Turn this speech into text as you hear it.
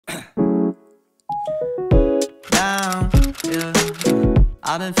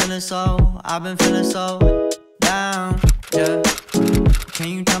I've been feeling so down, yeah. Can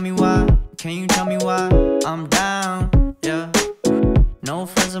you tell me why? Can you tell me why I'm down, yeah. No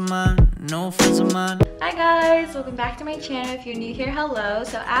friends of mine, no friends of mine. Hi guys, welcome back to my channel. If you're new here, hello.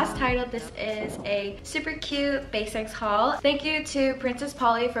 So as titled, this is a super cute basics haul. Thank you to Princess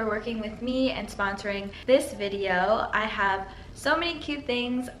Polly for working with me and sponsoring this video. I have so many cute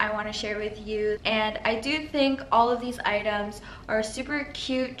things I want to share with you, and I do think all of these items are super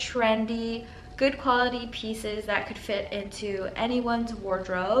cute, trendy, good quality pieces that could fit into anyone's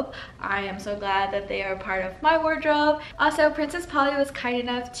wardrobe. I am so glad that they are part of my wardrobe. Also, Princess Polly was kind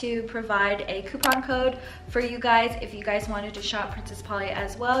enough to provide a coupon code for you guys. If you guys wanted to shop Princess Polly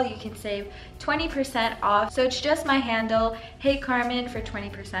as well, you can save 20% off. So it's just my handle, 𝚃𝙾𝙿𝚂, for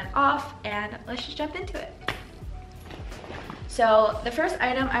 20% off, and let's just jump into it. So the first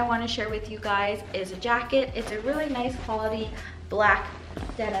item I want to share with you guys is a jacket. It's a really nice quality black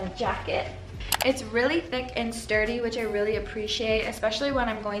denim jacket. It's really thick and sturdy, which I really appreciate, especially when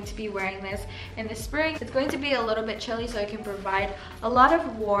I'm going to be wearing this in the spring. It's going to be a little bit chilly, so it can provide a lot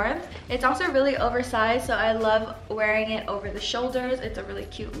of warmth. It's also really oversized, so I love wearing it over the shoulders. It's a really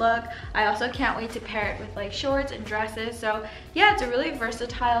cute look. I also can't wait to pair it with like shorts and dresses. So yeah, it's a really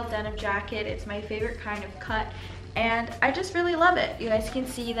versatile denim jacket. It's my favorite kind of cut, and I just really love it. You guys can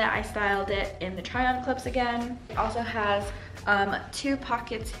see that I styled it in the try-on clips again. It also has two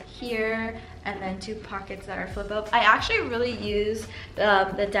pockets here and then two pockets that are flip up. I actually really use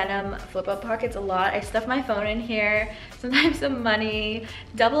the denim flip up pockets a lot. I stuff my phone in here, sometimes some money,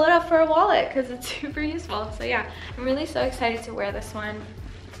 double it up for a wallet because it's super useful. So yeah, I'm really so excited to wear this one.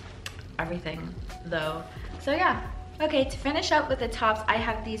 Everything though. So yeah. Okay, to finish up with the tops, I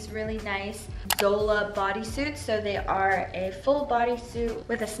have these really nice ZOLA bodysuits. So they are a full bodysuit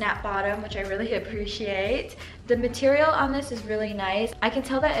with a snap bottom, which I really appreciate. The material on this is really nice. I can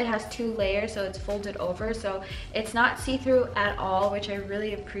tell that it has 2 layers, so it's folded over, so it's not see-through at all, which I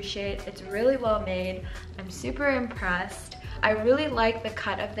really appreciate. It's really well made. I'm super impressed. I really like the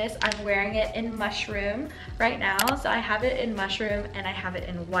cut of this. I'm wearing it in mushroom right now. So I have it in mushroom and I have it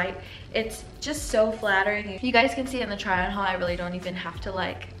in white. It's just so flattering. You guys can see in the try on haul, I really don't even have to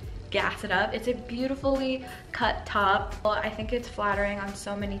like gas it up. It's a beautifully cut top. I think it's flattering on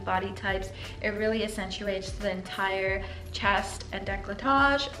so many body types. It really accentuates the entire chest and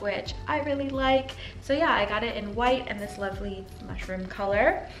décolletage, which I really like. So yeah, I got it in white and this lovely mushroom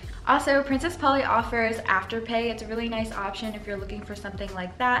color. Also, Princess Polly offers Afterpay. It's a really nice option if you're looking for something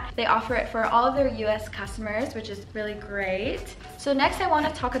like that. They offer it for all of their US customers, which is really great. So next I want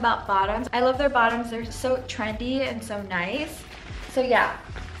to talk about bottoms. I love their bottoms. They're so trendy and so nice. So yeah,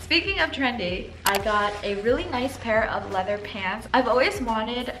 speaking of trendy, I got a really nice pair of leather pants. I've always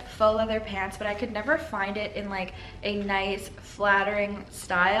wanted faux leather pants, but I could never find it in like a nice flattering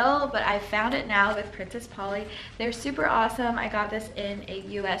style, but I found it now with Princess Polly. They're super awesome. I got this in a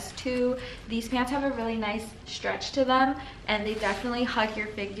US 2. These pants have a really nice stretch to them, and they definitely hug your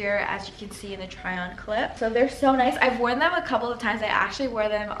figure, as you can see in the try on clip. So they're so nice. I've worn them a couple of times. I actually wore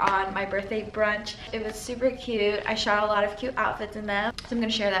them on my birthday brunch. It was super cute. I shot a lot of cute outfits in them, so I'm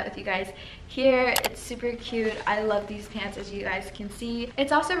gonna share that with you guys here. It's super cute. I love these pants, as you guys can see.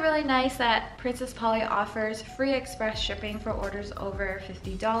 It's also really nice that Princess Polly offers free express shipping for orders over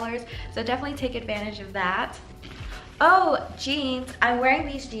 $50, so definitely take advantage of that. Oh, jeans. I'm wearing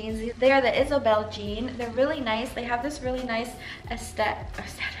these jeans. They are the ISOBELLE jean. They're really nice. They have this really nice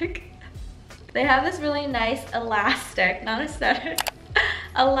aesthetic. They have this really nice elastic, not aesthetic,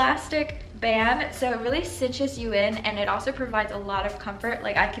 elastic band, so it really cinches you in, and it also provides a lot of comfort.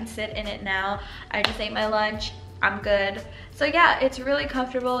 Like I can sit in it now. I just ate my lunch. I'm good. So yeah, it's really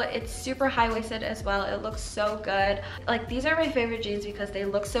comfortable. It's super high-waisted as well. It looks so good. Like these are my favorite jeans because they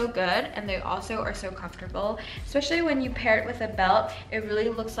look so good and they also are so comfortable, especially when you pair it with a belt. It really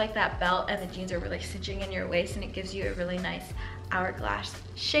looks like that belt, and the jeans are really cinching in your waist, and it gives you a really nice hourglass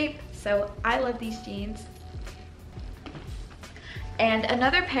shape. So I love these jeans. And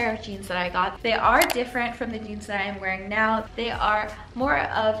another pair of jeans that I got, they are different from the jeans that I'm wearing now. They are more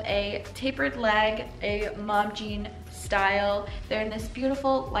of a tapered leg, a mom jean style. They're in this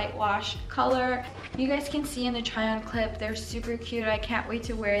beautiful light wash color. You guys can see in the try on clip, they're super cute. I can't wait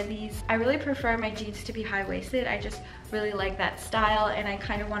to wear these. I really prefer my jeans to be high-waisted. I just really like that style, and I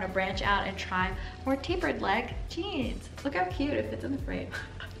kind of want to branch out and try more tapered leg jeans. Look how cute it fits in the frame.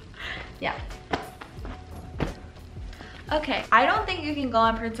 Yeah. Okay, I don't think you can go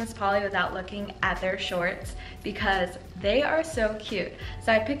on Princess Polly without looking at their shorts. because they are so cute.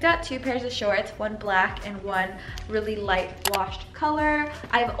 So I picked out 2 pairs of shorts, one black and one really light washed color.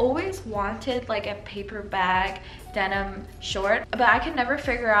 I've always wanted like a paper bag denim short, but I could never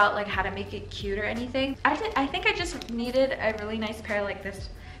figure out like how to make it cute or anything. I think I just needed a really nice pair like this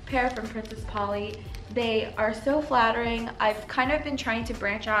pair from Princess Polly. They are so flattering. I've kind of been trying to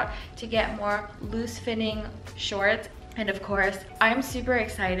branch out to get more loose fitting shorts. And of course, I'm super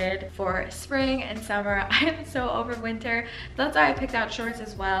excited for spring and summer. I am so over winter. That's why I picked out shorts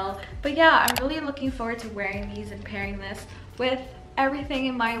as well. But yeah, I'm really looking forward to wearing these and pairing this with everything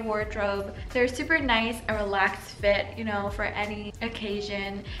in my wardrobe. They're super nice and relaxed fit, you know, for any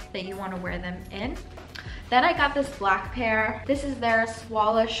occasion that you want to wear them in. Then I got this black pair. This is their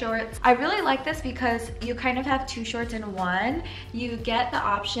SWALLA shorts. I really like this because you kind of have 2 shorts in one. You get the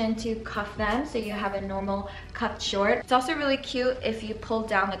option to cuff them, so you have a normal cuffed short. It's also really cute if you pull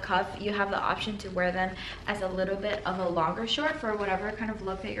down the cuff, you have the option to wear them as a little bit of a longer short for whatever kind of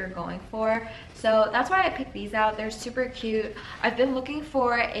look that you're going for. So that's why I picked these out. They're super cute. I've been looking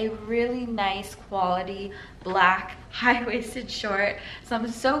for a really nice quality black high-waisted short, so I'm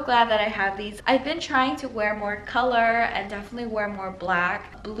so glad that I have these. I've been trying to wear more color and definitely wear more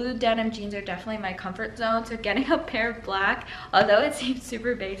black. Blue denim jeans are definitely my comfort zone, so getting a pair of black, although it seems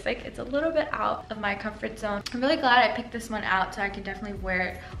super basic, it's a little bit out of my comfort zone. I'm really glad I picked this one out so I can definitely wear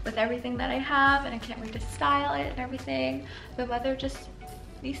it with everything that I have, and I can't wait to style it and everything. The weather just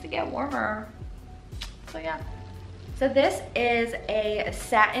needs to get warmer, so yeah. So this is a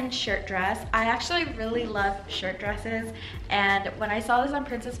satin shirt dress. I actually really love shirt dresses, and when I saw this on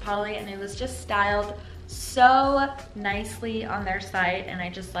Princess Polly and it was just styled so nicely on their site, and I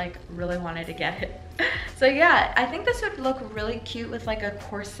just like really wanted to get it. So yeah, I think this would look really cute with like a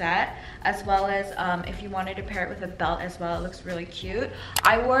corset, as well as if you wanted to pair it with a belt as well. It looks really cute.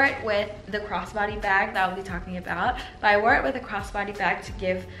 I wore it with the crossbody bag that I'll be talking about, but I wore it with a crossbody bag to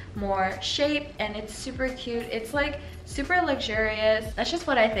give more shape, and it's super cute. It's like super luxurious. That's just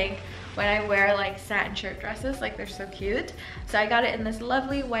what I think when I wear like satin shirt dresses, like they're so cute. So I got it in this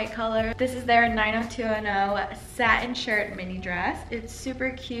lovely white color. This is their 90210 satin shirt mini dress. It's super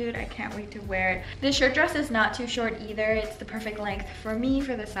cute. I can't wait to wear it. This shirt dress is not too short either. It's the perfect length for me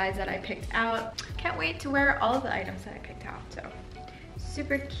for the size that I picked out. Can't wait to wear all of the items that I picked out. So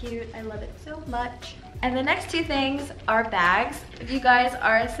super cute. I love it so much. And the next 2 things are bags. If you guys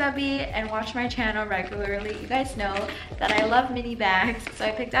are a subby and watch my channel regularly, you guys know that I love mini bags. So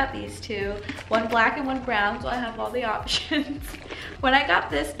I picked out these 2, one black and one brown, so I have all the options. When I got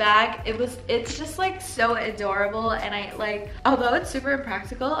this bag, it's just like so adorable, and I like, although it's super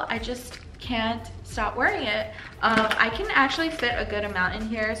impractical, I just can't stop wearing it. I can actually fit a good amount in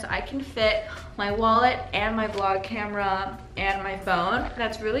here, so I can fit my wallet and my vlog camera and my phone.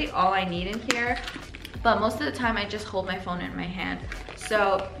 That's really all I need in here. But most of the time I just hold my phone in my hand.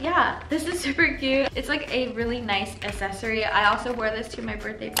 So yeah, this is super cute. It's like a really nice accessory. I also wore this to my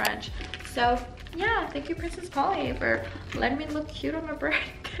birthday brunch. So yeah, thank you Princess Polly for letting me look cute on my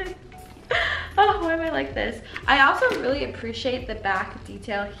birthday. Oh, why am I like this? I also really appreciate the back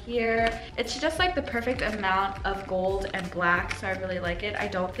detail here. It's just like the perfect amount of gold and black, so I really like it. I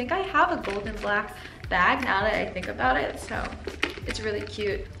don't think I have a gold and black bag now that I think about it, so it's really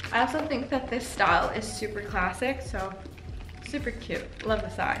cute. I also think that this style is super classic, so super cute. Love the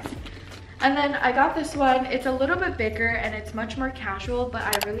size. And then I got this one. It's a little bit bigger and it's much more casual, but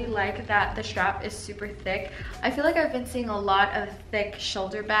I really like that the strap is super thick. I feel like I've been seeing a lot of thick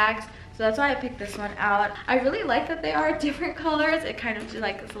shoulder bags, so that's why I picked this one out. I really like that they are different colors. It kind of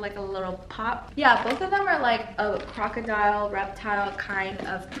like it's like a little pop. Yeah, both of them are like a crocodile, reptile kind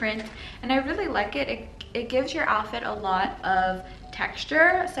of print, and I really like it. It gives your outfit a lot of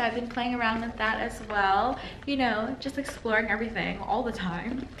texture, so I've been playing around with that as well, you know, just exploring everything all the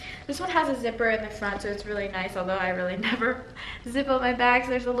time. This one has a zipper in the front, so it's really nice, although I really never zip up my bags.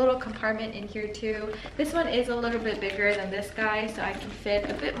 There's a little compartment in here too. This one is a little bit bigger than this guy, so I can fit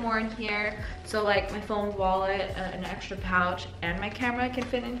a bit more in here. So like my phone, wallet, an extra pouch, and my camera can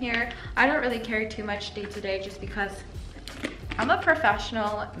fit in here. I don't really carry too much day to day just because I'm a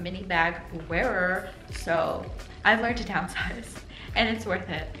professional mini bag wearer, so I've learned to downsize. And it's worth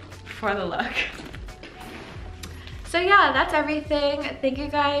it for the look. So yeah, that's everything. Thank you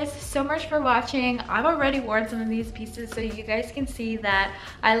guys so much for watching. I've already worn some of these pieces, so you guys can see that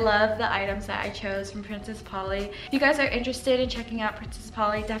I love the items that I chose from Princess Polly. If you guys are interested in checking out Princess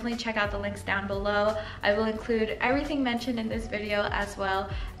Polly, definitely check out the links down below. I will include everything mentioned in this video, as well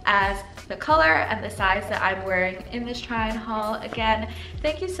as the color and the size that I'm wearing in this try-on haul. Again,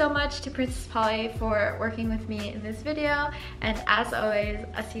 thank you so much to Princess Polly for working with me in this video, and as always,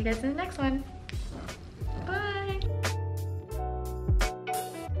 I'll see you guys in the next one.